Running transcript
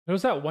There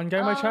was that one guy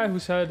in my chat who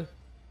said,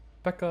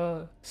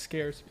 Becca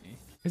scares me.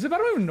 Is it bad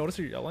I don't even notice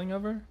you're yelling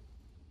ever?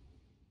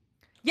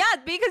 Yeah,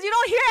 because you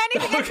don't hear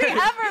anything at me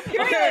ever,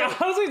 period. Okay, I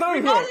honestly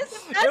don't hear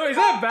it. Yo, is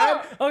that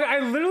bad? Okay, I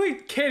literally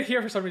can't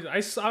hear for some reason. I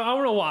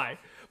don't know why.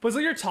 But it's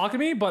like you're talking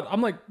to me, but I'm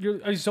like,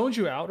 I zoned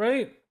you out,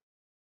 right?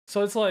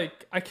 So it's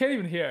like, I can't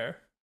even hear.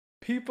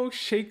 People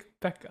shake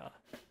Becca.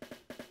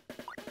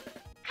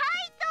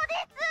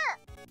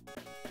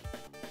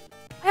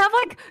 I have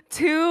like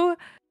two,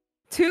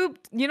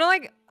 you know,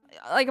 like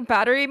a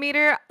battery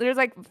meter. There's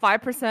like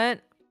 5%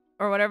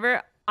 or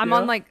whatever. I'm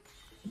on like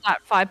that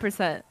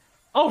 5%.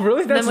 Oh,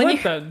 really? That's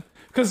lit then.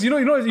 Because you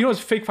know it's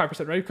fake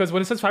 5%, right? Because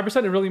when it says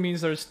 5%, it really means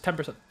there's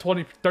 10%,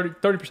 20,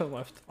 30%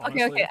 left.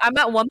 Honestly. Okay, I'm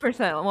at 1%.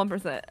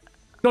 1%.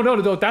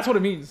 No. That's what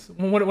it means.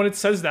 When it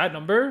says that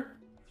number,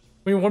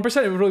 when you're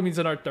 1%, it really means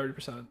another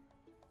 30%.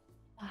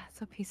 Ah,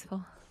 so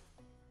peaceful.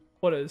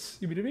 What is?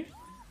 You muted me?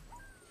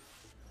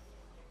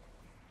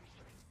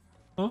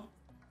 Huh?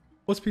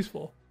 What's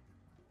peaceful?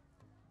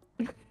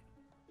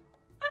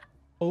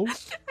 Oh?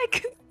 I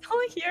can still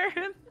hear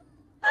him.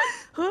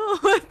 Oh,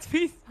 what's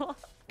peaceful?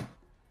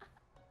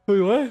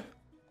 Wait, what?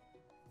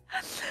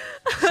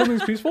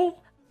 Something's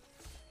peaceful?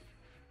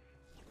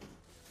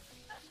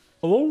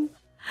 Hello?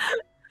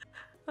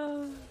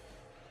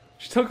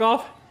 She took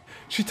off.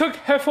 She took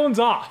headphones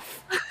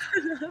off.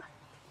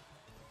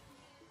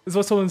 Is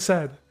what someone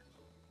said.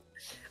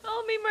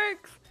 Oh, me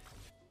mercs.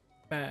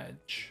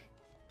 Badge.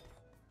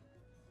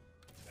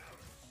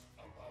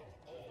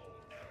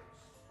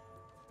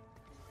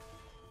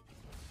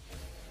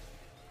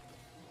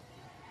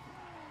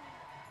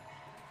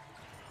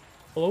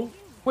 Hello?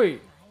 Wait.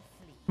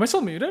 Am I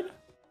still muted?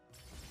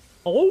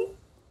 Hello?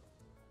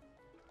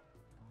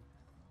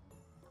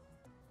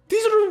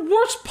 These are the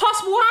worst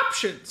possible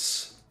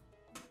options!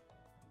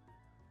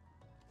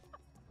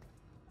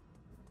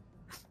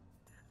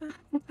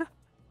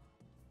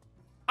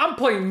 I'm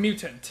playing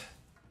Mutant.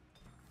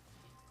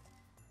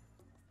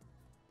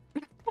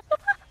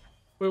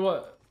 Wait,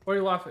 what? Why are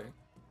you laughing?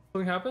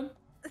 Something happened?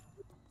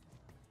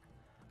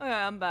 Okay,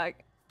 I'm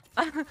back.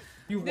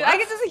 You Dude, I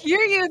can just hear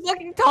you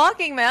fucking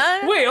talking,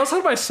 man. Wait, I was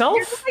talking to myself?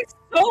 You're just like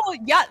so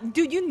yeah,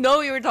 dude. You know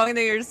you were talking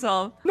to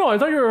yourself. No, I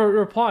thought you were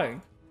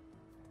replying.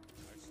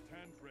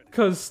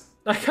 Cause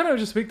I kind of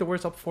just make the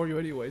words up for you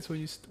anyways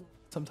when you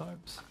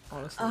sometimes,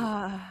 honestly.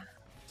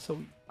 So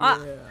yeah.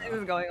 This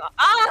is going on.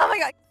 Oh my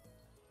god.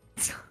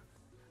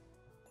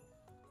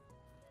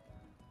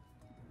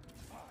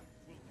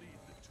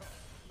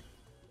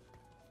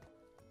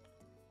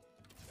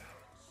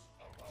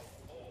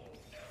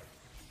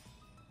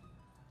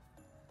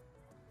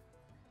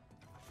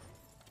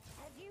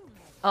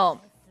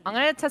 Oh, I'm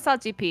gonna test out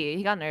GP.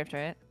 He got nerfed,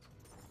 right?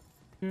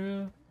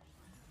 Yeah.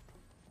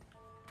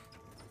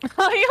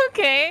 Are you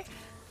okay?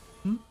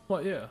 Hmm?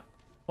 What? Yeah.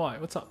 Why?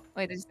 What's up?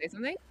 Wait, did you say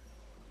something?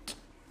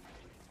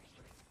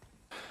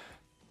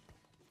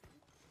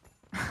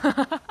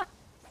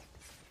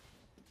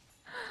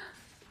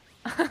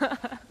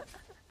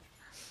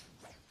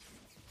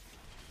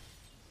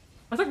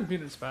 I think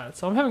Mutant's bad,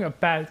 so I'm having a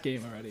bad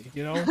game already,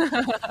 you know?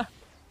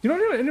 You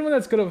know anyone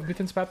that's good at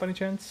Mutant's bad by any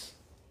chance?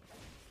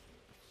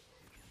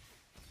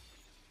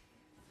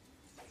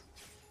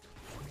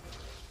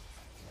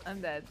 I'm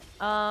dead.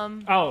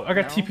 Oh, I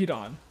got TP'd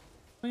on.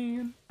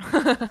 Man.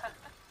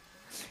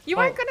 You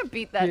weren't gonna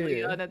beat that,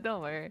 Leona,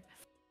 don't worry.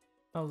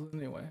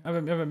 Anyway, I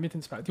have a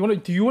Mutant's bad. Do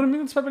you want a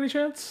Mutant's bad by any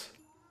chance?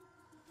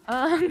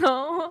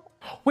 No.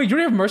 Wait, you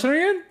already have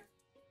Mercenary in?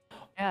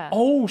 Yeah.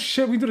 Oh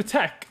shit, we do the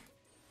tech.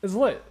 It's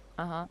lit.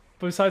 Uh-huh.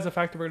 But besides the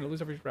fact that we're gonna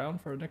lose every round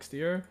for next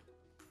year,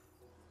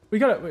 we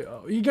got it. Wait,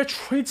 you got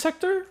trade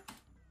sector?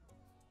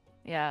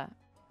 Yeah,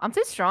 I'm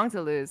too strong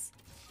to lose.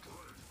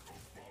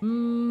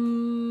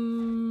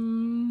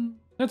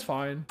 That's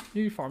fine.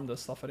 You farm this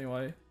stuff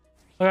anyway.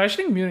 Like, I just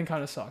think Mutant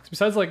kind of sucks.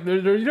 Besides, like,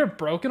 they're either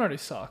broken or they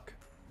suck.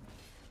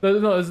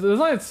 No, it's not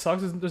like it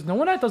sucks. There's no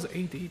one that does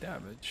AD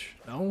damage.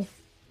 No.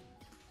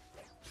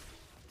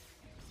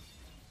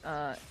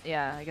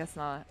 Yeah, I guess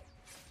not.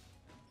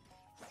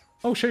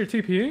 Oh shit,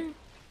 you're TPing?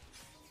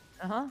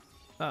 Uh-huh.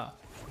 Oh.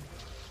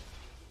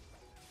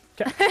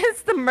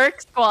 It's the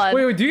Merc squad.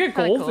 Wait, do you get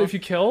gold if you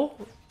kill?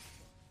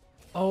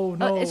 Oh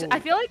no. I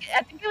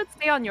think it would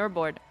stay on your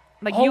board.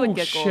 Like you would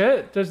get gold. Oh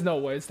shit, there's no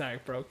way it's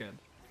not broken.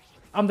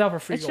 I'm down for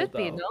free gold should though.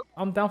 be, no?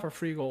 I'm down for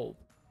free gold.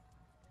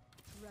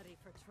 Ready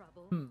for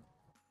trouble.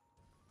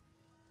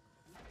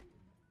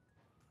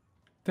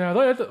 Damn, I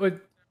thought you had to, wait,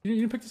 you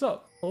didn't pick this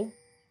up. Oh.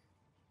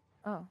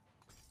 Oh.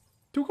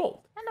 2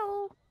 gold.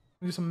 Hello.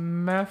 Do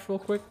some math real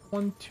quick.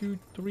 1, 2,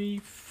 3,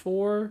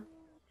 4,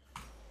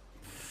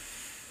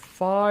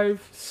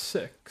 5,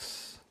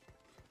 6.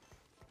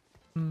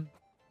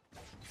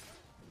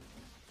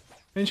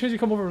 Any chance you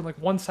come over in like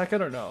 1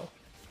 second or no?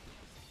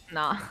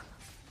 Nah.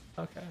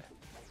 Okay.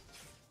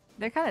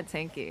 They're kind of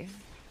tanky.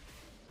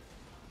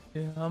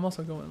 Yeah, I'm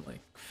also going like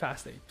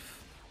fast 8.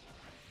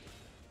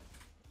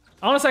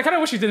 Honestly, I kind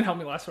of wish you didn't help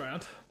me last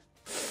round.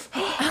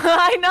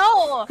 I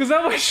know. Because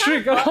that was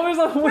streak. I always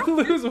like win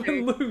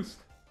lose.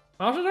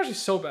 My options are actually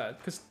so bad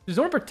because there's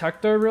no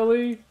protector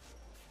really.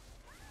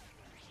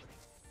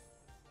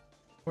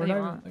 We're What do not you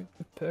even want? like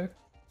the pick.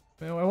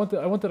 Man,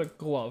 I wanted a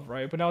glove,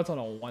 right? But now it's on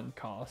a 1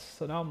 cost.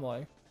 So now I'm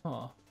like,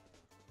 huh.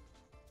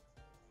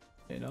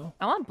 You know?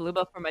 I want blue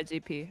buff for my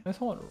GP. I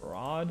just want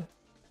Rod.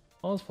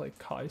 I'll just play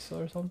Kaisa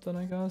or something,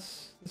 I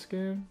guess. This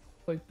game.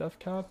 Play Death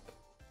Cap.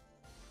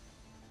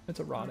 It's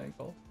a Rod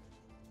angle.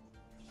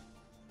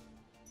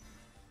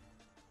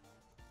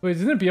 Wait,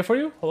 isn't it BF for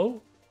you?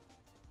 Hello?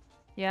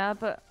 Yeah,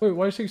 but Wait,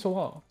 why is it taking so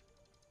long?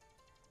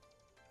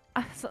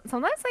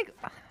 sometimes like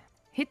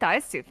he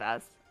dies too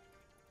fast.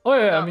 Oh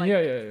yeah, I Not mean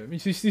like- yeah. I mean,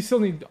 you still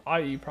need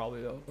IE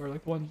probably though, or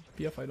like 1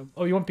 BF item.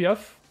 Oh, you want BF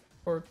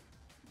or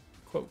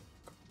cloak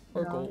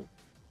or No. gold?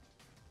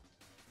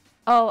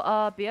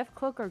 Oh, BF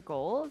cloak or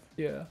gold?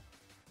 Yeah.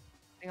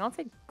 I think I'll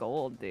take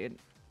gold, dude.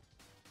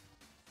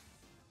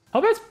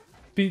 How bad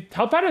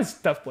is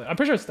Deathblade? I'm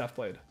pretty sure it's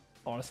Deathblade,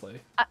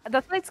 honestly.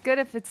 That's why it's good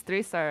if it's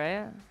 3-star,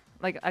 right?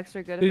 Like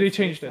extra good. If They it's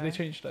changed it. 3-star. They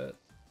changed it.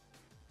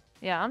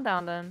 Yeah, I'm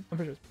down then. I'm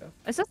pretty sure it's BF.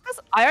 It's just because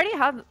I already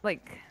have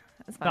like.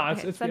 It's fine. Nah,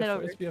 Okay, it's send BF. it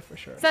over. It's BF for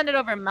sure. Send it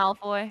over,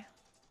 Malfoy.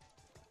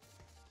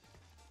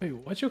 Wait,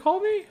 what you call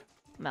me?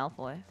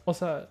 Malfoy. What's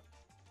that?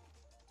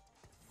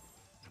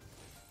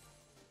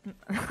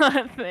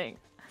 Nothing.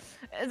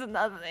 It's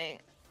nothing.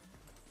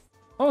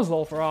 I was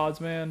low for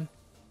odds, man.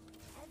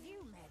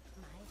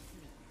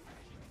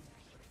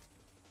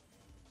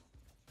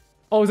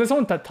 Oh, is that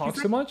someone that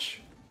talks too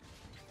much?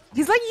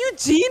 He's like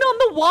Eugene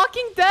on The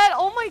Walking Dead.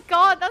 Oh my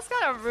god, that's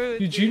kind of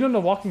rude. Eugene on The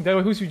Walking Dead?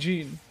 Wait, who's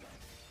Eugene?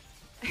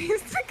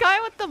 He's the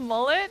guy with the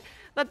mullet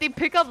that they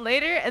pick up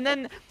later, and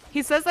then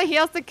he says that he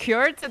has the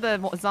cure to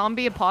the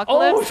zombie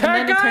apocalypse. that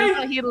and then guy? It turns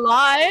out he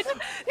lied.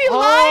 He Oh,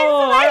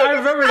 lied. I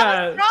remember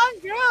that. Wrong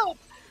group.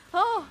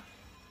 Oh.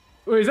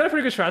 Wait, is that a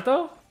pretty good strat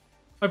though?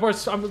 My board,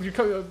 this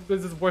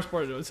is the worst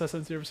board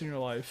assessment you've ever seen in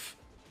your life.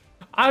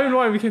 I don't know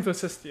why we came to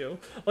assist you.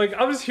 Like,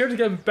 I'm just here to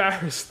get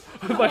embarrassed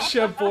with my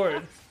shit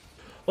board.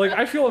 Like,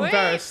 I feel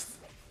embarrassed.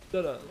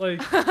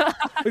 Like the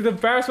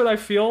embarrassment I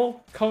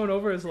feel coming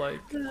over is like,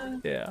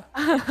 yeah.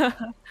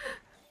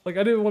 Like,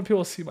 I didn't want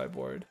people to see my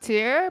board.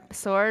 Tier,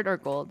 sword, or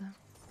gold?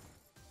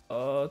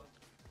 Can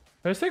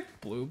I just take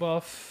blue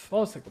buff?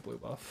 I'll just take the blue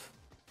buff.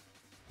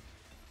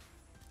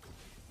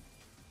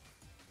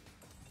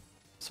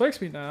 Swikes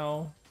me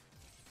now.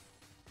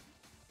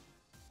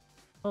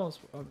 Oh,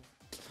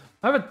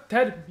 I have a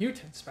dead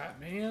mutant spat,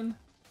 man.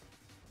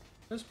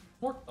 There's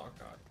more dog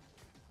guy.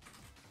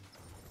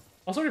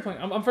 Also, we're playing.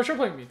 I'm for sure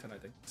playing Mutant. I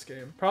think this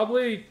game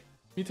probably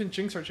Mutant,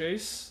 Jinx, or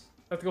Jace.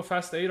 I have to go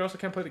fast 8. Also,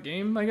 can't play the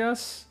game. I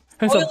guess.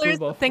 Hence I'm blue Spoilers,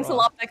 buff thanks a raw.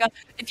 lot, Becca.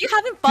 If you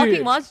haven't fucking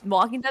Dude. watched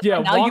Walking Dead Yeah,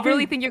 by now, you Walking-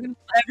 really think you're gonna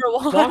ever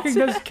watch Walking it?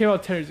 Dead came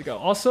out 10 years ago.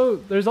 Also,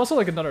 there's also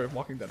like another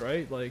Walking Dead,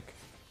 right? Like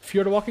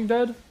Fear the Walking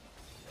Dead,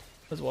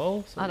 as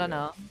well. So, I don't yeah.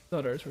 know.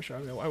 No, there is for sure. I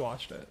mean, I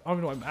watched it. I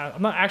don't know.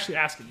 I'm not actually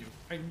asking you.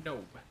 I know.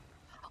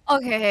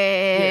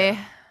 Okay.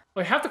 Yeah.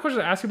 Like half the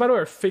questions I ask you, by the way,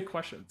 are fake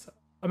questions.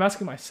 I'm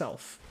asking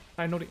myself.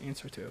 I know the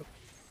answer to.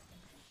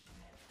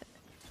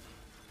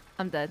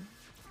 I'm dead.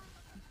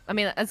 I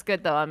mean, that's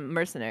good though. I'm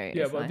mercenary.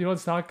 Yeah, it's but fine. you know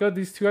what's not good?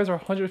 These two guys are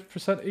 100%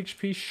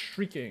 HP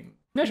shrieking.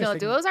 No, Interesting.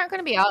 duos aren't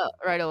gonna be out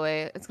right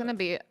away. It's gonna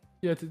be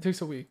Yeah, it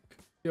takes a week.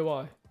 Yeah,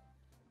 why?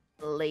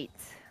 late.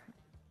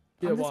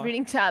 Yeah, I'm just why?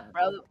 reading chat,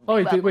 bro. Oh,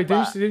 wait, Blah, did, wait,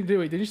 blah,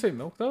 did you say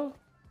milk though?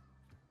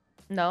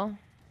 No.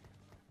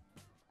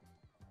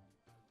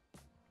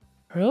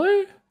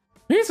 Really?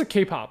 Maybe it's a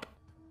K-pop.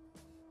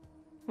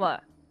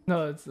 What?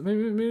 No, it's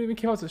maybe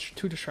K-pop is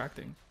too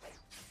distracting.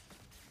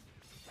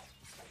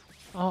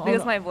 Oh, Because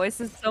no. my voice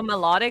is so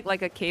melodic,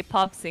 like a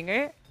K-pop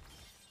singer.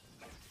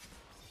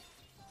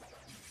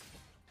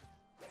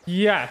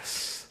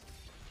 Yes,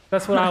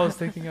 that's what I was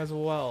thinking as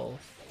well.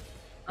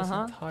 This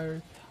Uh-huh.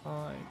 entire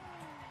time.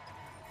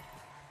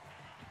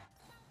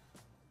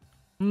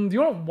 Do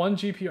you want 1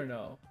 GP or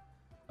no?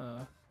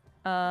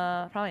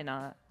 Probably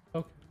not.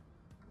 Okay.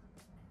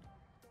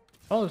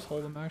 I'll just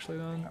hold them actually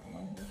then.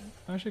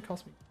 Actually, it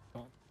cost me.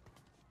 You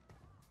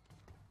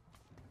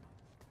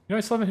know, I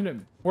still haven't hit a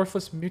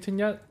worthless mutant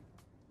yet.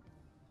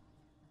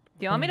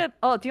 Do you want me to?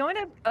 Oh, do you want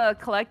me to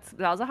collect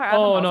Bowser Heart? I have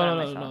Oh the no Bowser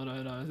no in my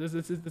no shop. no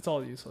no! It's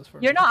all useless for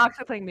You're me. not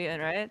actually playing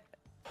Mutant, right?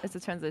 It's a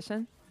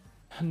transition.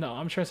 No,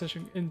 I'm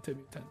transitioning into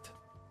mutant.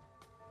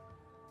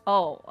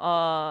 Oh,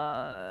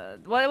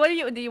 what do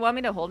you want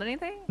me to hold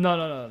anything?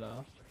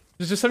 No.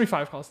 There's just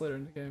 75 costs later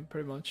in the game,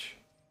 pretty much.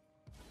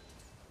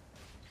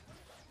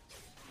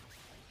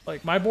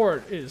 Like my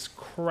board is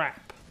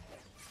crap.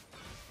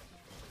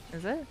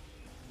 Is it?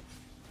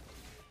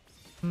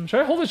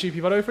 Should I hold a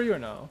GP by the way for you or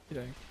no? You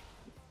think?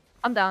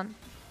 I'm down.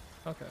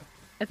 Okay.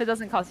 If it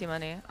doesn't cost you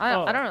money, I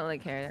Oh. don't really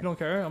care. You don't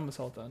care? I'm gonna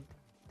sell it then.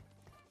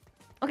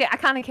 Okay, I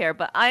kind of care,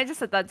 but I just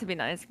said that to be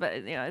nice. But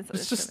you know,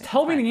 it's Just really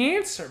tell me fine. the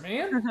answer,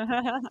 man.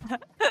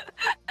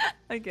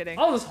 I'm kidding.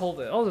 I'll just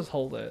hold it.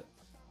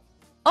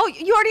 Oh,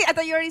 you already? I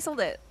thought you already sold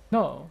it.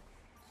 No.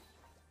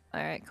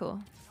 All right, cool.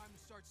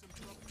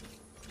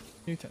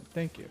 Mutant,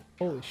 thank you.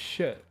 Holy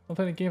shit. I'm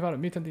playing a game without a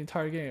mutant the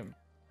entire game.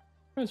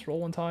 Can I just roll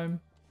one time?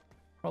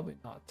 Probably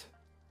not.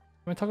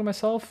 I talking to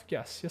myself?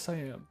 Yes, yes I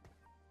am.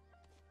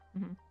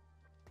 Mm-hmm.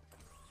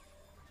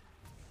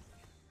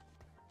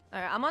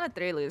 Alright, I'm on a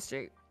 3-lose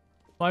streak.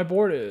 My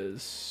board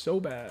is so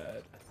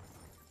bad.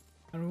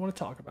 I don't want to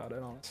talk about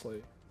it,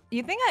 honestly.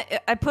 You think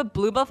I put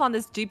blue buff on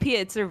this GP,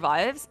 it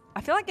survives?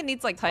 I feel like it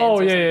needs like Titans Oh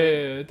or yeah, something.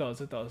 yeah, it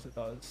does, it does, it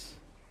does.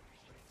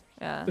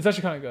 Yeah. It's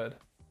actually kind of good.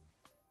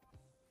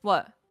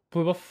 What?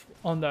 Blue buff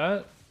on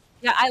that?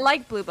 Yeah, I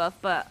like blue buff,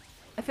 but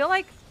I feel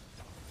like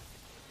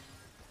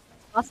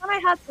last time I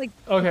had like.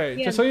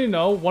 Okay, just so you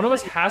know, one of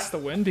us has to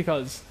win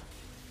because.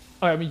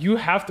 I mean, you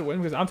have to win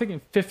because I'm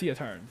taking 50 a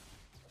turn.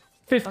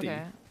 50.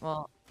 Okay,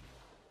 well.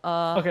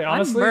 Okay,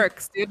 honestly. I'm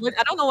Mercs, dude.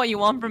 I don't know what you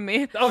want from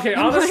me. Okay,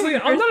 honestly,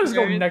 I'm not just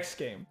going next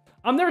game.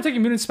 I'm never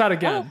taking Mutant Spat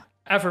again,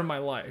 ever in my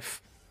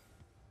life.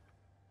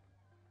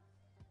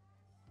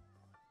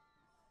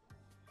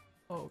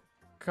 Oh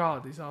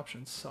god, these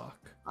options suck.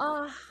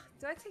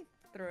 Do I take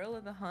Thrill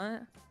of the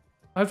Hunt?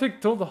 I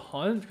take Thrill the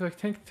Hunt because I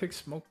can't take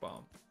Smoke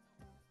Bomb.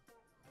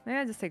 Maybe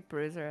I just take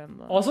Bruiser and.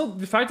 Also,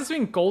 the fact it's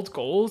being gold,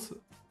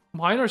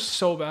 mine are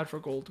so bad for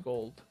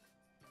gold.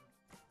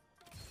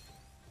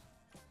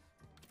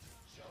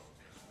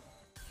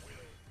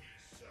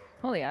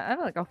 Holy, I have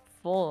like a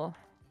full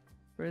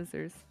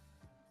Bruisers.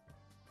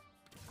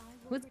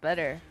 Who's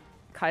better?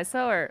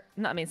 Kaisa or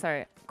no? I mean,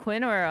 sorry,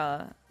 Quinn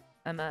or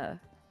Emma?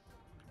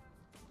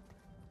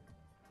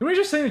 Can we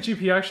just send a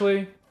GP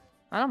actually?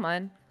 I don't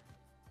mind.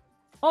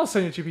 I'll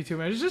send you GP2,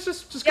 man.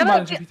 Just Yeah,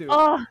 combine but, GP2.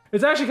 oh.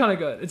 It's actually kind of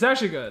good. It's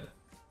actually good.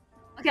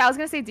 Okay, I was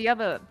gonna say, do you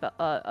have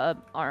a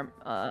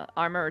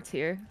armor or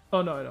tier?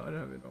 Oh no, I don't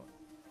have it. No.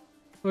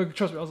 Look,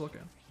 trust me, I was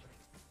looking.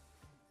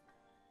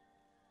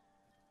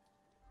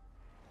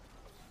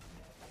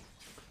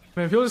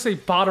 Man, people just say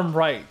bottom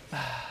right.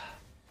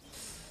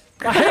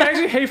 I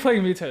actually hate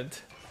playing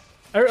Mutant.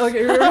 Like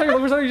every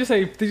time you just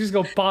say, they just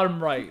go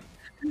bottom right.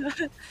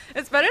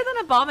 It's better than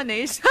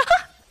Abomination.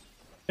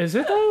 Is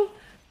it though?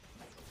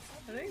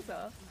 I think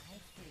so.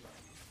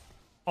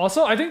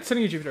 Also, I think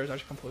sending you Jupiter is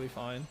actually completely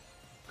fine.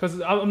 Because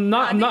I'm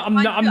I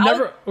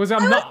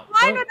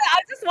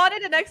just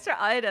wanted an extra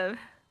item.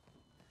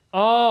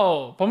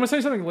 Oh, but I'm gonna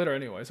say something later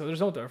anyway, so there's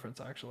no difference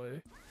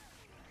actually.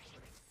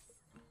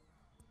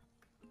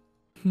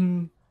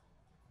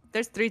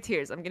 There's 3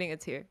 tiers. I'm getting a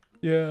tier.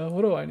 Yeah,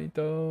 what do I need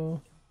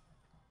though?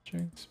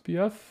 Jinx,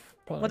 BF?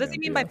 Probably What does he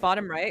mean by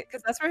bottom right?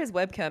 Because that's where his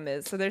webcam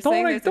is. So they're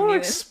saying there's a don't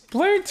mutant.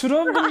 explain to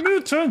them the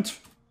mutant!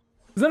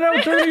 Then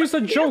I'm trying to use a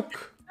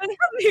joke! There's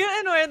a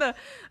mutant where the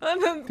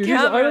Dude,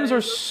 these items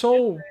are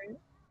so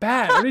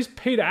bad. Are these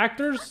paid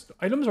actors?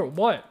 Items or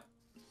what?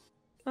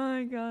 Oh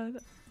my god.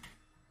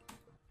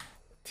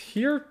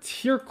 Tier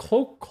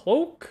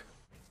cloak?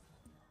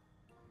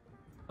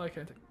 I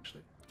can't take it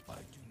actually.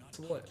 It's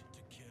lit.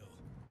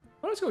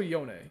 Let's go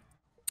Yone. I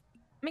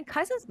mean,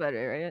 Kaisa's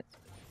better,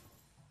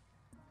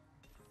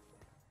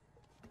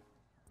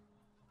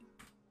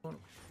 right?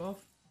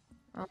 Buff?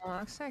 Oh,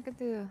 actually, I could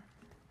do.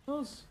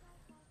 Those.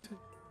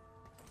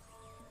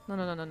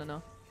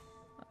 No.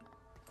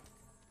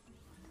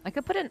 I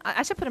could put in.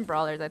 I should put in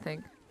brawlers, I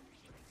think.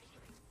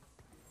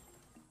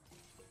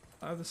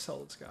 I have to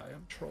sell this guy.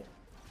 I'm troll.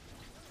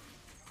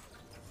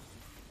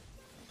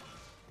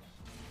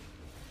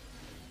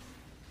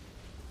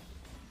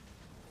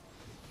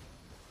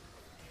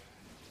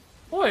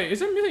 Wait,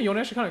 isn't Mutant Yone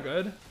actually kind of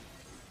good?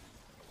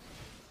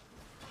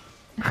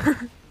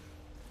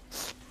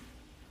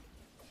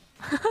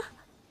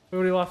 What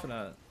are you laughing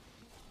at?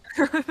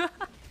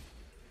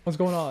 What's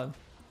going on?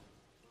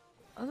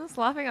 I was just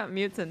laughing at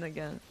Mutant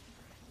again.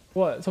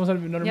 What? Someone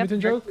said another Yep,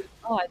 Mutant joke?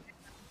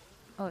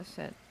 Oh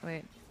shit!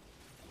 Wait.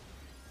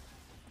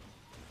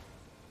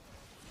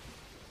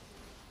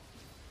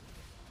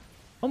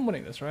 I'm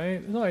winning this,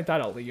 right? It's not like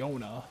that at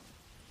Leona.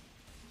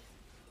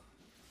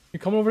 You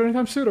coming over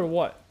anytime soon or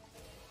what?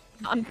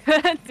 I'm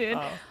good, dude.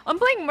 Oh. I'm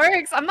playing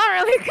Mercs. I'm not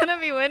really gonna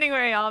be winning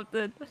very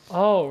often.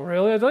 Oh,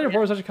 really? I thought your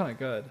board was actually kind of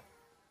good.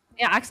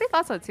 Yeah, I actually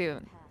thought so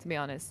too. To be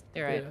honest,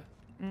 you're right.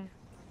 Yeah. Mm.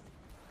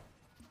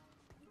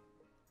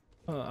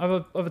 I have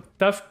a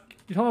def.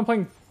 You know I'm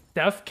playing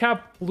Def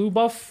Cap Blue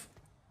Buff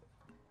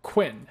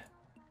Quinn.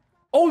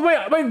 Oh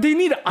wait, they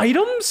need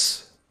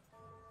items?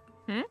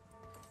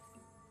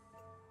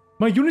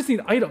 My units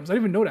need items. I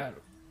didn't even know that.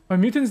 My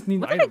mutants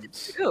need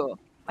items.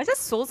 I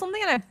just sold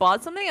something and I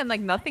bought something and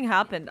like nothing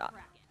happened. I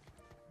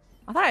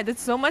thought I did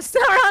so much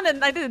around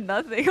and I did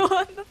nothing.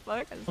 What the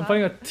fuck? I'm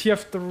playing a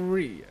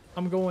TF3.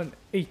 I'm going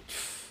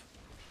 8th.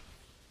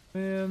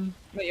 Man.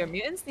 Wait, your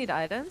mutants need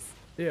items?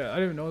 Yeah, I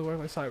didn't even know where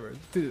my cyber.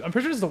 Dude, I'm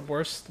pretty sure it's the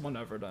worst one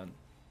ever done.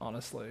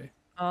 Honestly.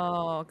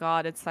 Oh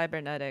god, it's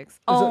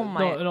cybernetics.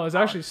 No, it's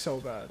actually so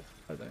bad.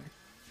 I think.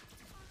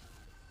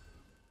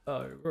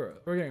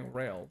 We're getting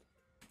railed.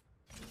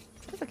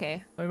 That's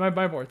okay. I mean,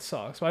 my board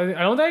sucks, but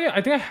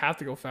I think I have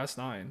to go fast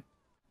 9.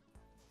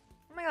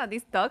 Oh my god,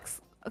 these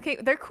ducks. Okay,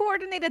 they're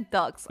coordinated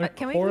ducks.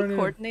 Can we be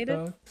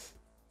coordinated? Ducks?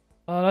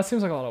 That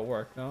seems like a lot of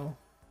work, no?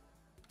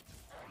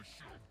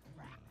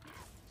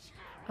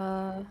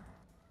 Uh.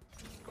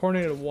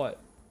 Coordinated what?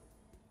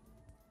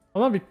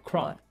 I'm gonna be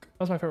Kronk. What?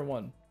 That's my favorite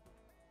one.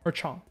 or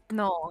Chonk?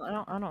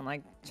 No, I don't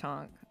like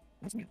Chonk.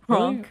 Really?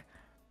 Chonk.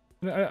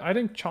 I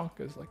think Chonk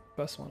is like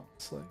the best one,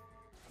 honestly.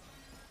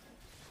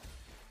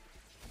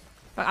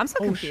 But I'm so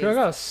Oh confused. shit! I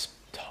got a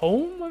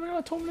tome. I haven't got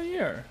a tome in a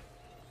year.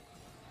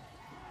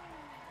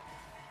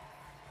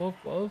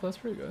 Well, that's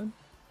pretty good.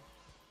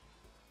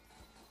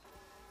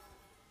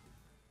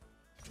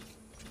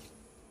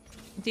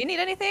 Do you need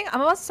anything?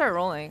 I'm about to start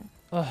rolling.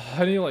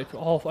 I need like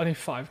I need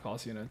 5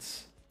 cost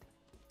units.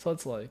 So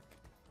it's like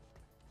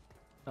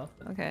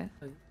nothing. Okay.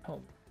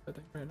 Help, I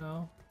think right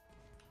now.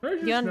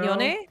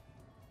 Yone?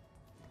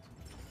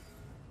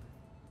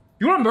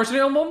 You want a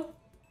mercenary emblem?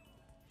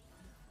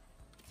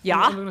 Yeah.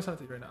 I'm gonna send it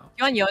to you right now.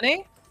 You want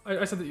Yone?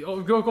 I sent it. Oh,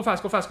 go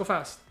fast, go fast, go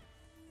fast.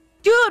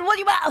 Dude, what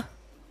you about?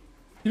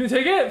 You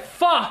didn't take it?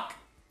 Fuck!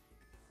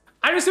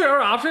 I just did our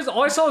options.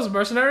 All I saw was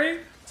mercenary.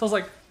 So I was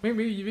like,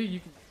 maybe you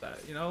can do that,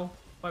 you know?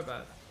 My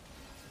bad.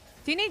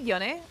 Do you need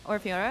Yone or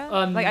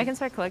Fiora? Like I can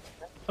start collecting.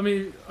 I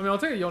mean, I'll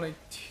take a Yone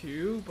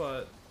too,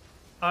 but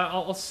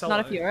I'll sell it.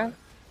 Not a Fiora? Anyway.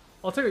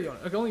 I'll take a Yone.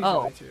 I can only use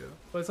Yone too,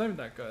 but it's not even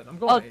that good. I'm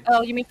going. Oh, H.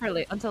 oh, you mean for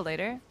until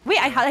later? Wait,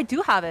 I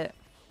do have it,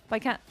 but I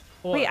can't.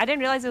 What? Wait, I didn't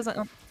realize it was.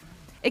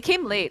 It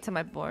came late to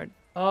my board.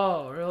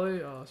 Oh,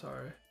 really? Oh,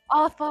 sorry.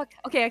 Oh fuck.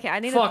 Okay, I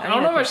need. Fuck, I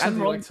don't know if I should I'm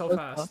do rolling like so slow.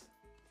 fast.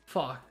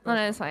 Fuck. No,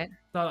 it's fine.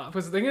 No,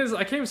 because the thing is,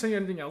 I can't even send you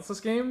anything else this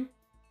game.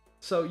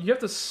 So you have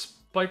to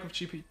spike with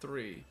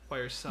GP3 by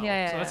yourself.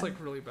 Yeah, so that's yeah. like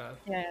really bad.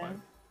 Yeah.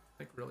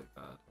 Like really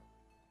bad.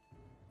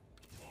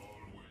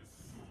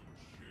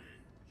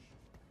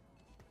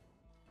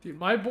 Dude,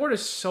 my board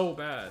is so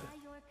bad. By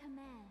your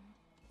command.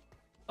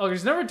 Oh,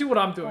 just never do what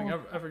I'm doing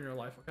ever in your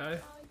life, okay?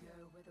 Go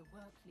where the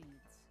work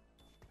leads.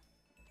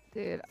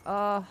 Dude.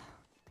 Oh.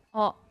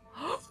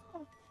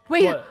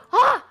 Wait. What?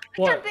 Ah!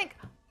 I What? can't think.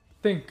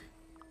 Think.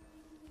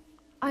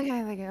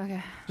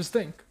 Okay. Just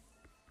think.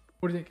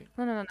 What are you thinking?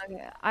 No.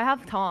 Okay. I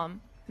have Tom.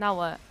 Now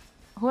what?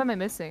 Who am I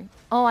missing?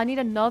 Oh, I need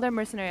another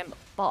mercenary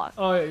bot.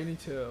 Oh yeah, you need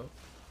to.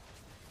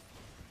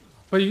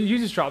 But you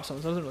just drop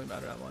some, so it doesn't really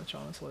matter that much,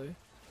 honestly.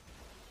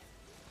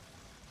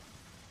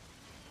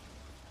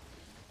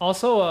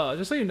 Also,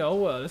 just so you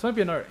know, this might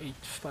be another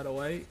 8th, by the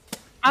way.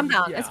 I'm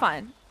down. Yeah. It's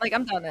fine. Like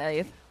I'm down at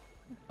 8th.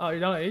 Oh, you're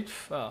down at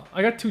 8th? Oh,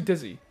 I got too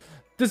dizzy.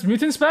 This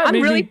mutant spat I'm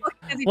made really me,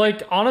 fucking dizzy.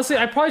 like, honestly,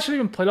 I probably shouldn't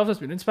even play off this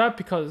mutant spat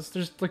because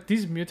there's, like,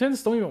 these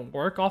mutants don't even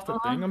work off the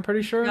thing, I'm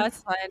pretty sure. That's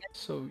fine.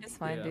 So, It's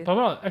fine, yeah. dude. But I'm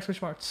on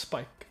exclamation mark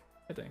spike,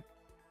 I think.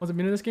 What's the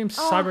mutant in this game?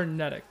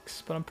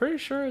 Cybernetics. But I'm pretty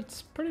sure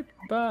it's pretty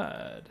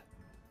bad.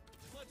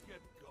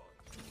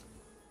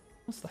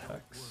 What's the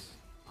hex?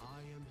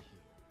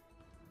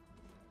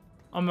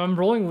 I'm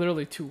rolling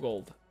literally 2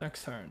 gold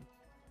next turn.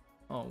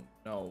 Oh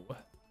no.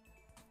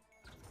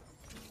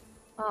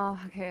 Oh,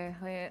 okay.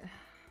 Wait.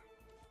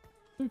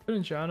 Let me put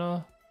in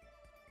Janna.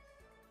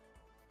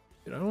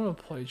 Dude, I don't want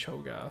to play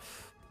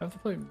Cho'Gath. I have to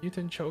play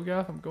Mutant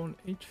Cho'Gath. I'm going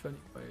 8th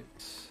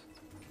anyways.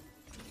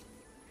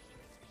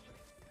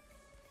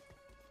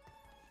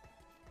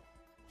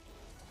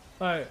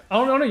 Alright, I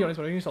don't know Yonis,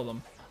 but I can sell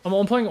them.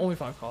 I'm playing only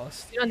 5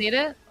 cost. You don't need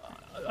it?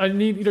 I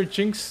need either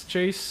Jinx,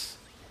 Jace,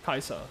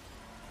 Kaisa.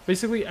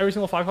 Basically, every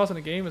single 5 cost in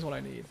the game is what I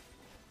need.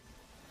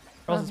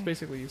 Or else it's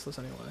basically useless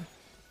anyway.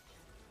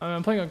 I mean,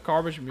 I'm playing a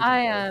garbage mutant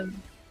I board.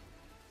 am.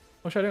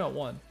 Oh shit, I got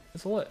 1.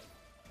 It's lit.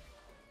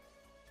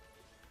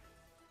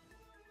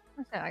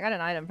 I got an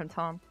item from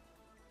Tom.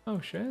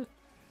 Oh shit.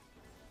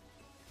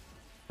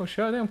 Oh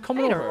shit, I think I'm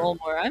coming I need to over. roll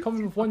more. I'm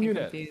coming too with 1 fucking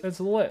unit. confused. It's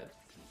lit.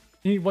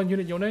 You need 1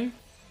 unit Yone? Any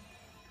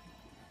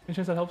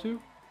chance that helps you?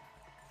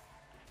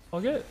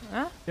 I'll get it.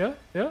 Huh? Yeah?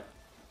 Yeah?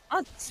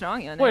 Oh,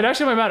 strong unit. Wait, it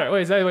actually might matter.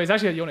 Wait, it's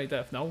actually a Yone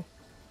diff, no?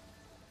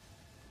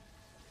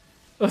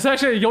 It's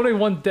actually a Yone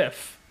 1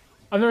 diff.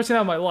 I've never seen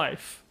that in my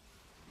life.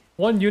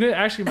 1 unit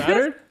actually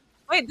mattered?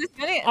 Wait, this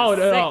unit is Oh,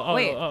 sick.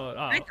 Wait,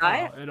 I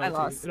die? It I OT'd.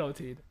 lost. It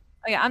OT'd.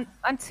 Oh yeah,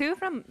 I'm 2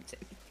 from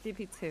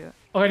DP2.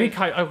 Oh, I need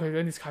Kai. Okay,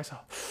 I need Kaisa.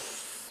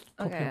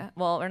 Okay,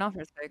 well we're not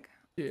first pick.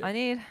 Yeah. I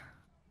need.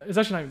 It's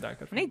actually not even that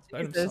good for I me. need That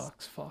item Jesus.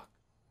 sucks. Fuck.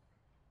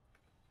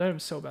 That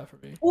item's so bad for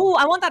me. Ooh,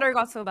 I want that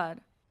Urgot so bad.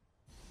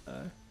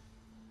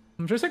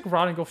 I'm just like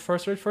rod and go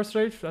first rate.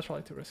 That's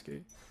probably too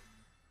risky.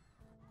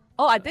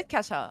 Oh, I did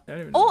catch up. I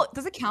didn't even Oh, know.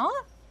 does it count?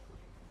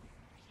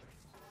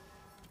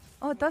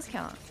 Oh, it does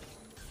count.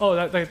 Oh,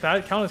 that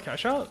count as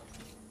cash out?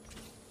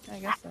 I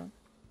guess so.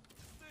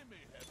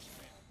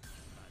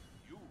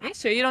 Are you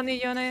sure you don't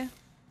need Yone?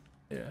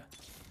 Yeah.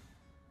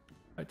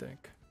 I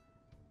think.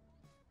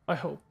 I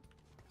hope.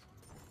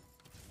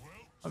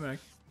 I mean,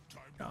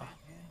 yeah.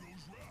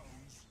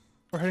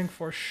 We're hitting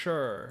for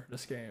sure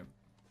this game.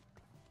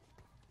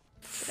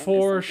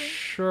 For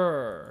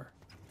sure.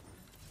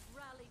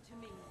 Rally to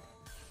me.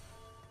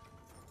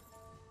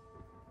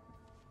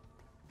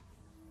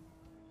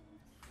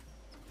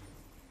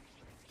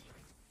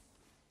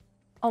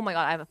 Oh my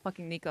god, I have a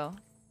fucking Nico.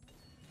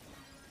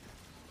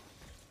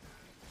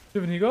 Do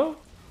you have an ego?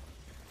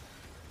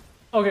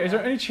 Okay, is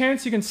there any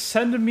chance you can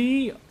send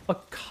me a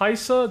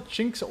Kaisa,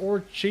 Jinx,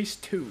 or Jace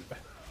 2?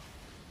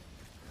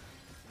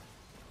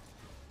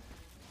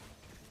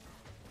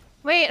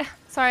 Wait,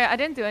 sorry, I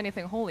didn't do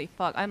anything. Holy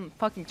fuck, I'm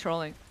fucking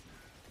trolling.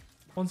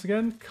 Once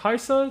again,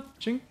 Kaisa,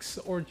 Jinx,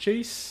 or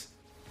Jace,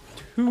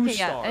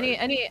 2-star.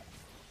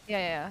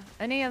 Yeah.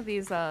 Any of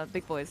these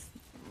big boys,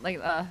 like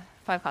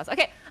 5 costs.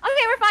 Okay,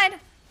 we're fine.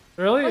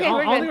 Really? Okay, I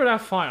we're don't good. think we're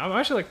that fine. I'm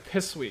actually like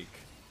piss weak.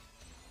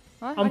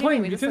 What? I'm What do you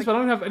playing mean? We just, mutants, like- but I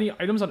don't have any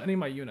items on any of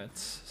my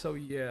units. So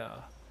yeah.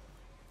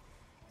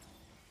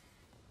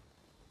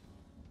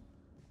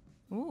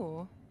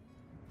 Ooh.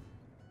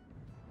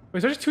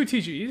 Wait, there's 2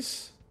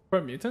 TGs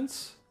for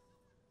mutants?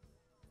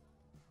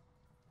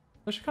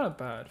 That's actually kind of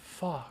bad.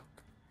 Fuck.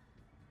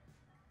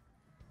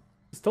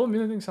 This double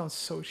mutant thing sounds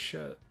so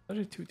shit.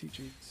 Actually 2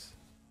 TGs.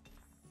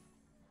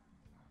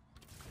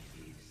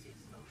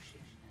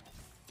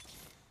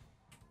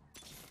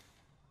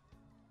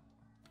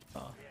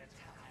 Oh.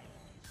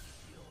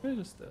 What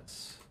is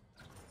this?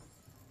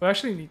 We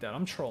actually need that.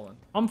 I'm trolling.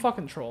 I'm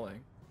fucking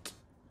trolling.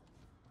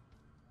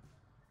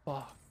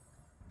 Fuck.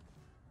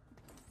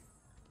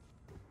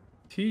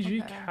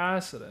 TG Okay.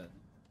 Cassidon.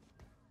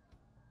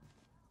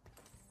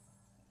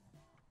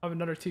 I have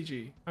another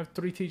TG. I have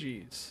 3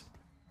 TGs.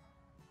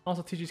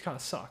 Also, TG's kind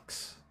of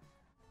sucks.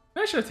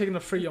 Maybe I should have taken the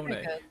free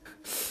Yone.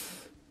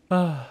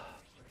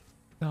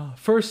 No,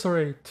 first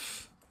story.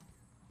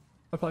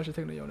 I probably should have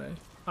taken the Yone.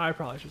 I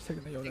probably should have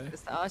taken the Yone. Take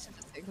this out. I should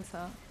just take this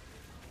out.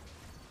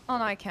 Oh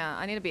no, I can't.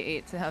 I need to be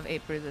 8 to have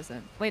 8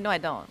 resistant. Wait, no, I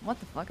don't. What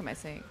the fuck am I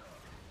saying?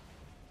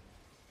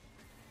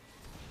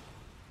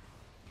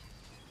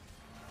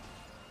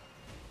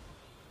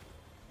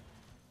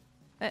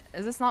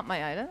 Is this not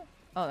my item?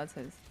 Oh, that's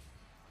his.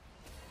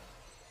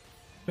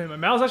 Man, my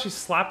mouse actually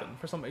slapping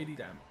for some 80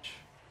 damage.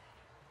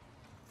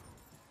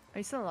 Are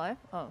you still alive?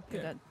 Oh,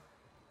 you're Yeah. dead.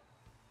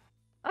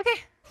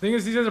 Okay. Thing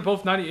is, these guys are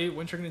both 98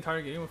 win streak the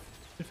entire game with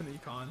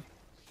infinite econ.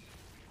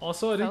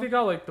 Also, I think So? they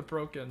got like the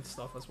broken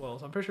stuff as well,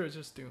 so I'm pretty sure it's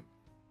just Doom.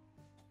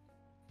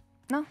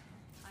 No.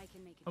 I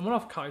can make it. I'm one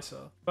off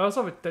Kaisa, but I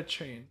also have a dead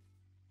chain.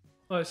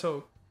 Alright,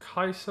 so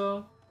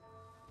Kaisa.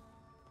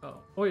 Oh,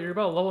 wait, you're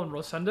about to level and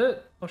resend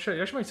it? Oh shit,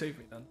 you actually might save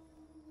me then.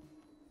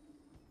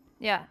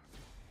 Yeah.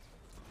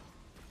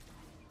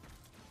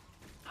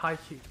 High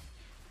key.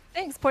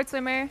 Thanks, Port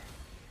Swimmer.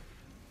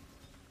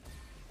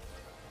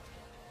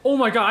 Oh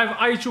my god, I have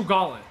IHU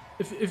Gauntlet.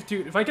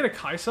 If I get a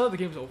Kaisa, the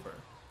game's over.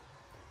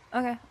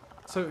 Okay.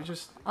 So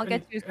just I'll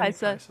get you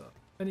Kaisa.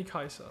 Any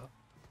Kaisa.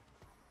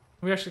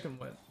 We actually can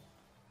win.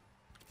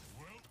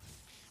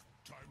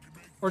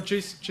 Or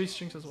Jace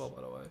Jinx as well,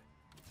 by the way.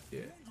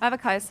 Yeah. I have a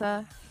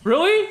Kaisa.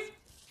 Really?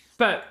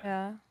 Bet.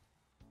 Yeah.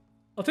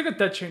 I'll take a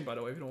dead chain, by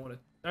the way, if you don't want it.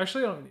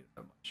 Actually, I don't need it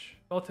that much.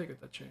 I'll take a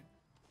dead chain.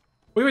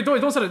 Wait,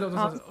 don't set it. Don't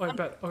set it. Oh, I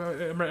bet.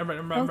 Okay, I'm ready.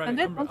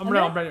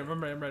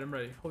 I'm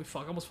ready. Holy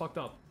fuck, I almost fucked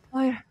up.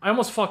 Oh, yeah. I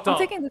almost fucked I'm up.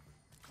 taking the...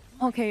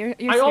 Okay, you're I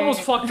scaring almost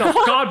me. fucked up.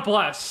 God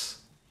bless.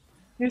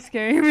 You're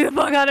scaring me the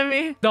fuck out of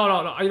me. No.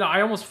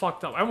 I almost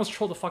fucked up. I almost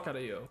trolled the fuck out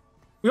of you.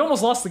 We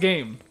almost lost the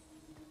game.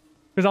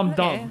 Because I'm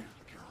dumb.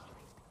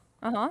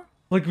 Uh-huh.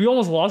 Like, we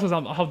almost lost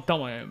because how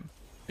dumb I am.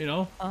 You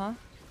know? Uh-huh.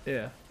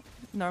 Yeah.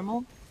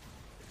 Normal.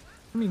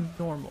 I mean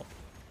normal.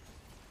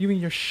 You mean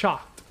you're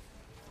shocked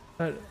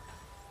that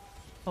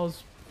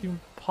was even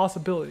a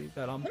possibility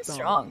that I'm I'm dumb.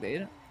 strong,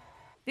 dude.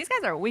 These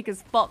guys are weak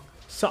as fuck.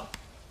 Sup?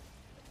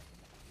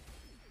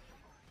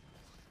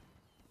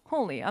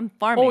 Holy, I'm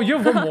farming. Oh, you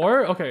have one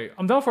more? Okay,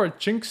 I'm down for a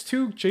Jinx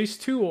 2, Jace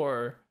 2,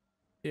 or...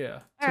 Yeah.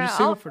 So Alright, just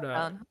save I'll up for put that.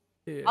 down.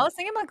 Yeah. I was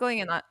thinking about going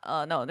in that.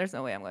 No, there's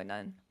no way I'm going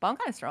 9. But I'm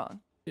kind of strong.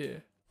 Yeah.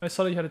 I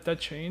saw that you had a dead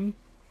chain.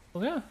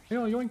 Well, yeah,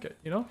 yoink it,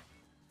 you know?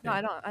 No,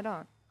 Yeah. I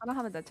don't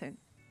have a dead chain.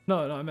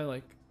 No, I meant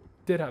like,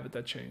 did have a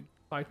dead chain.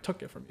 I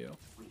took it from you.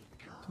 So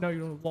now you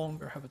no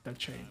longer have a dead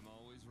chain.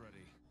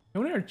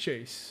 You want to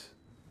Jace?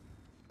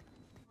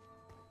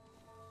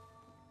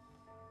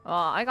 Oh,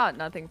 I got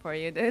nothing for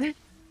you, dude.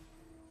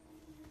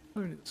 I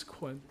don't need this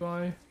Quinn,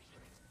 bye.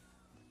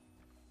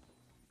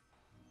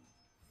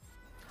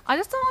 I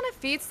just don't want to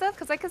feed stuff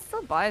because I can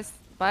still buy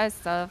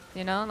stuff,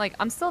 you know? Like,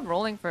 I'm still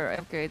rolling for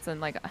upgrades and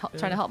like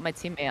trying to help my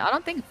teammate. I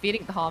don't think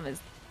feeding Tom is...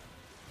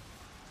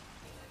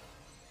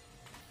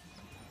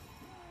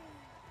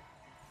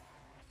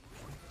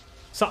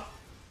 Sup?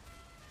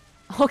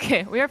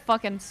 Okay, we are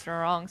fucking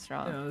strong.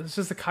 Yeah, it's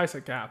just a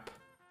Kaisa gap.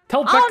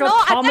 Tell Oh, Becca no, I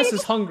thought Thomas you-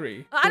 is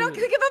hungry. I don't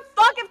give a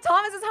fuck if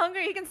Thomas is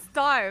hungry. He can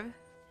starve.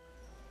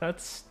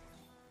 That's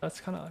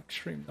kind of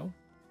extreme, though.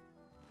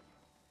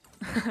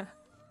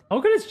 How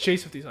good is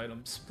Jace with these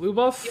items? Blue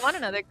buff? You want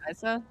another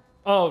Kaisa?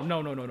 Oh, no.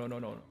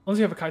 Unless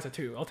you have a Kaisa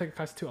 2. I'll take a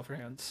Kaisa 2 off your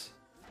hands.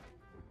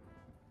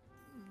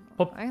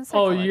 But, I can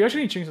start oh, collecting. you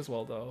actually need Jinx as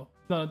well, though.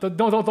 No,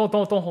 don't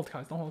hold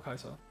Kaisa. Don't hold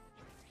Kaisa.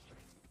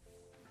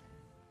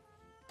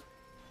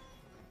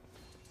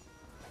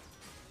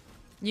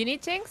 You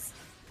need Jinx?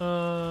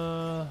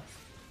 No,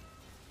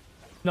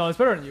 it's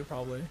better than you,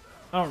 probably.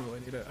 I don't really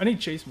need it. I need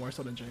Jace more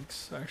so than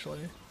Jinx, actually.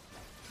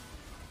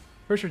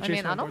 Pretty sure Jace I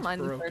mean, my I don't board's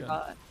mind the broken. third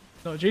god.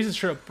 No, Jace is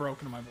straight up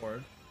broken on my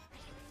board.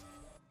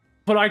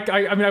 But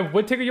I mean, I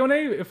would take a Yone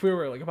if we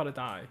were like about to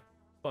die.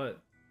 But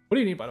what do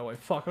you need, by the way?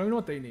 Fuck, I don't even know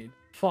what they need.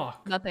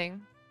 Fuck.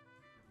 Nothing.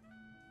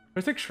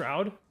 Let's take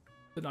Shroud.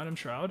 The item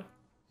Shroud.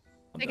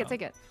 I'm Take down. it,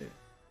 take it. Yeah.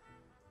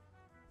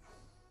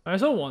 I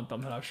still want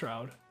them to have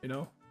Shroud, you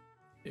know?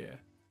 Yeah.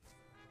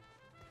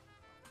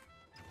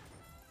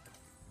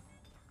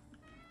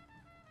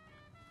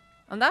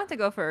 I'm down to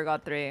go for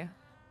Urgot 3.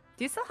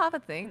 Do you still have a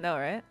thing? No,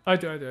 right? I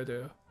do.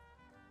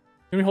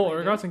 Give me whole Oh,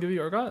 you do? Urgots and give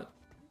you Urgot?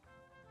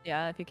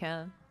 Yeah, if you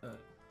can. Uh,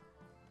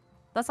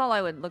 That's all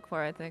I would look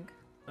for, I think.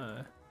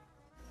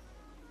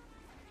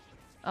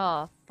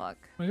 Oh, fuck.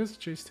 I guess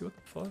Chase too, what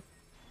the fuck?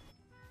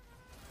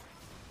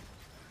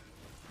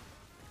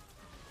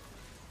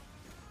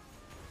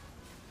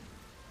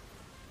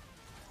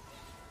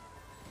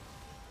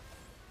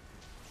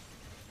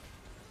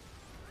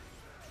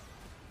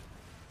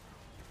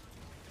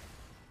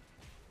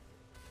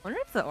 I wonder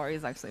if the Ori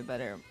is actually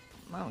better.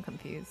 I'm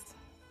confused.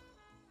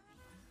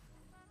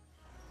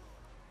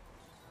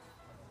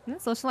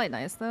 Isn't Socialite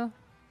nice though?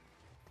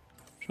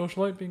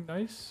 Socialite being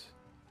nice?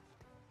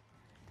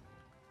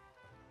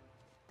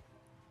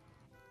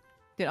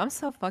 Dude, I'm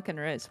so fucking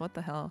rich. What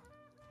the hell?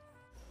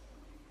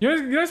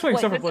 You guys playing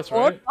Separate Bliss,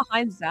 gold right?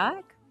 behind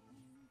Zach?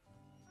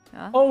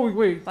 Yeah. Oh,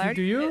 wait, Why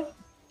do you?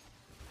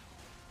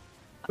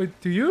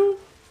 Wait, do you?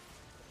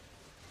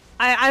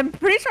 I'm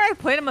pretty sure I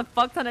played him a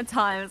fuck ton of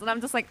times, and I'm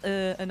just like,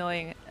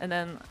 annoying, and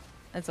then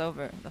it's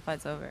over. The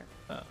fight's over.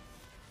 Oh.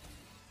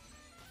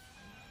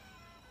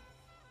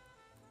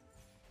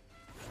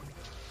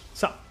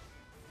 Sup.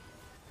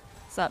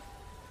 Sup?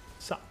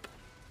 Sup.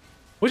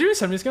 What did you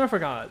send me? This game I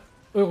forgot.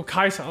 Oh,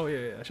 Kaisa. Oh,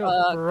 yeah. She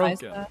was broken.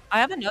 Kaisa. I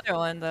have another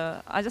one,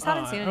 though. I just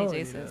haven't seen any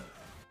Jaces.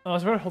 Oh, I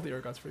was about to hold the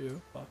Urgots for you.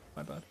 Oh,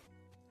 my bad.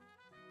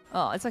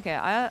 Oh, it's okay.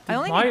 I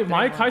only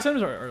my need Kaisa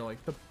are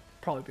like the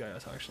probably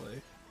BIS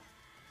actually.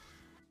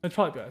 It's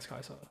probably BIS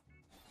Kaisa.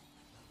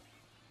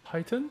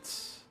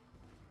 Titans?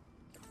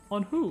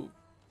 On who?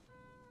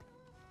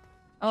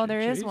 Oh, there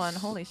is Jace? one.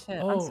 Holy shit.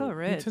 Oh, I'm so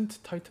rich. Mutant,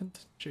 Titan,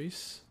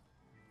 Jace.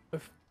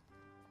 If...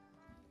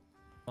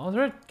 Oh,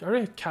 I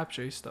already had Cap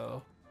Jace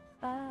though.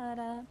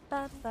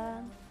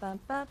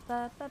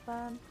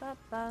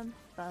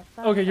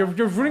 Okay, you're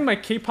ruining my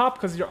K-pop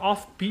because you're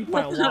off beat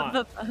by a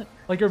lot.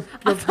 Like you're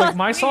like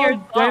my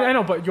song. I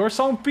know, but your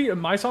song beat and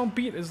my song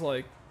beat is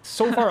like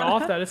so far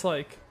off that it's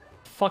like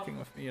fucking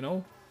with me, you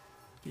know?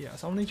 Yeah,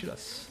 so I'm gonna need you to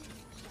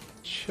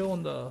chill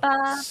on the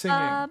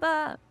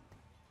singing.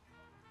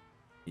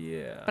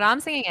 Yeah. But I'm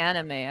singing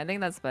anime. I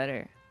think that's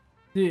better.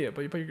 Yeah,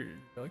 but you're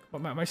like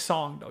my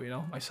song though, you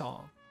know, my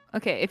song.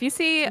 Okay, if you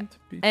see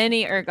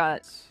any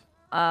Urgot,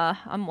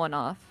 I'm one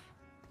off.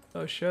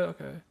 Oh shit.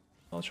 Okay,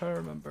 I'll try to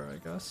remember, I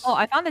guess. Oh,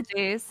 I found the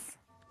Jace.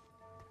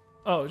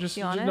 Oh, just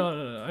You on it?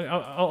 no.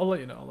 I'll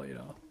let you know. I'll let you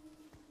know.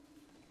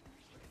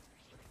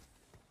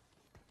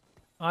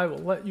 I will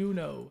let you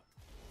know.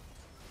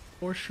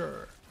 For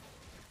sure.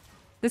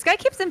 This guy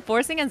keeps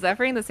enforcing and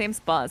Zephyring the same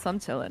spot, so I'm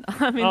chilling.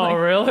 I mean, Oh, like,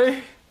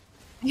 really?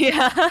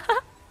 yeah.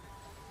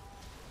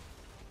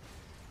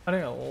 I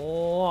think I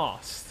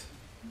lost.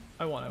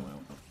 I won.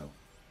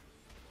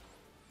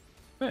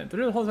 Man,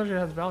 3 of the holes actually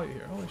has value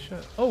here. Holy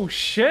shit. Oh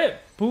shit!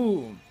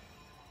 Boom.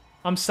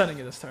 I'm sending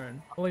you this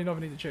turn. I'll let you know if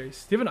I need to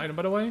chase. Do you have an item,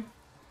 by the way?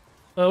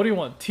 What do you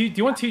want? Do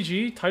you want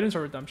TG, Titans,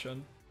 or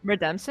Redemption?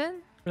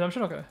 Redemption?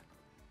 Redemption? Okay.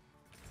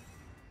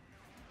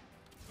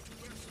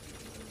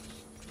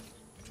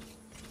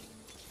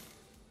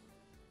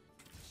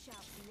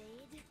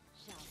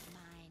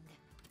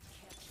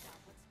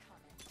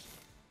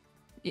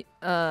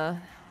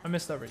 I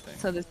missed everything.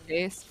 So this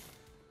Jace.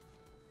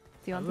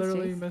 Do you want I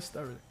literally this Jace? missed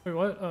everything. Wait,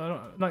 what?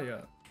 No, not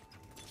yet.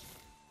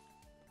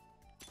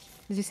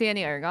 Did you see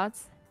any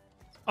Urgots?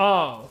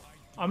 Oh,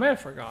 I may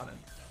have forgotten.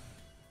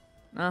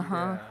 Uh-huh.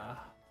 Yeah,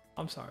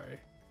 I'm sorry.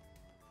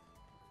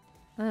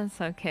 That's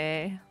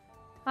okay.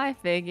 I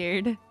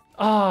figured.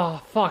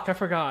 Oh, fuck, I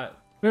forgot.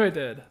 Maybe I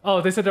did.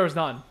 Oh, they said there was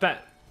none.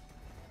 Bet.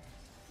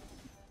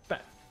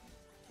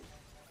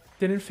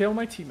 Didn't fail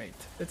my teammate.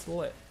 It's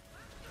lit.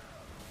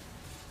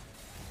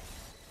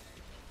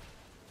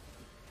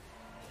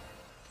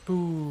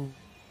 Boo.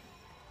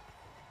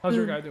 How's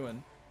your guy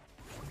doing?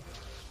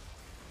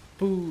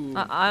 Boo.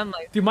 I'm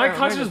like, Dude, my we're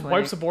Kaisa just just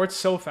wipes the board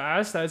so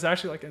fast that it's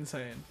actually like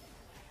insane.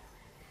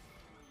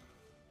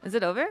 Is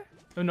it over?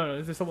 Oh, no,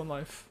 there's still one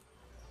life.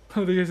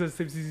 The guy says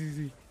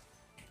easy.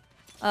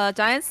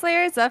 Giant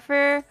Slayer,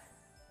 Zephyr,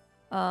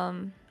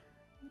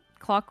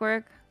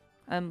 Clockwork,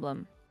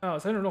 Emblem. Oh,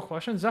 is that a real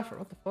question? Zephyr,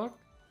 what the fuck?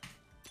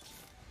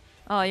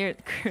 Oh, you're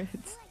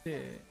crits. Yeah.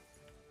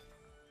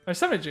 I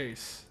still have a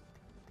Jace.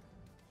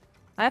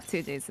 I have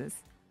 2 Jaces.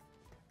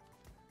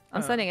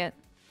 I'm sending it.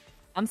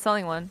 I'm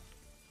selling one.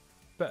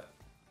 Bet.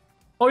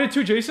 Oh, you have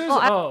 2 Jaces? Oh,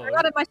 I have Oh. an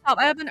Urgot in my shop.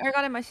 I have an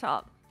Urgot in my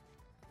shop.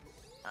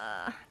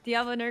 Do you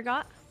have an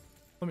Urgot?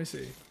 Let me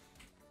see.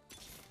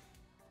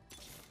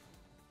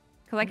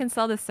 Because I can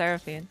sell this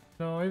Seraphine.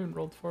 No, I even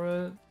rolled for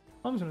it.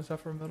 I'm just gonna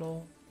Zephyr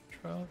middle.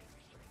 Trout.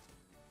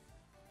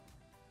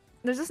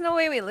 There's just no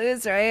way we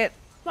lose, right?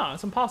 Nah,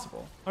 it's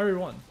impossible. I already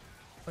won.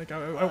 Like,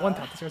 I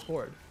one-tapped this guy's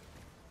board.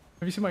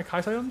 Have you seen my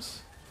Kaisa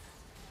items?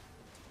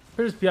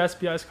 Here's BIS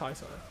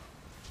Kaisa.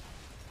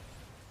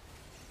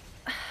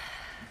 I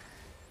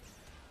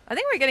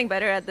think we're getting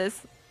better at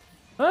this.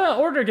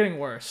 Or they're getting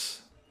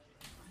worse.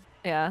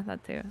 Yeah,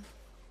 that too.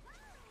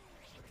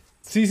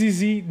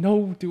 CZZ,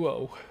 no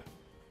duo.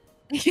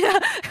 Yeah,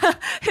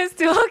 his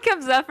duo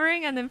kept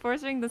zephering and then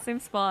forcing the same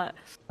spot.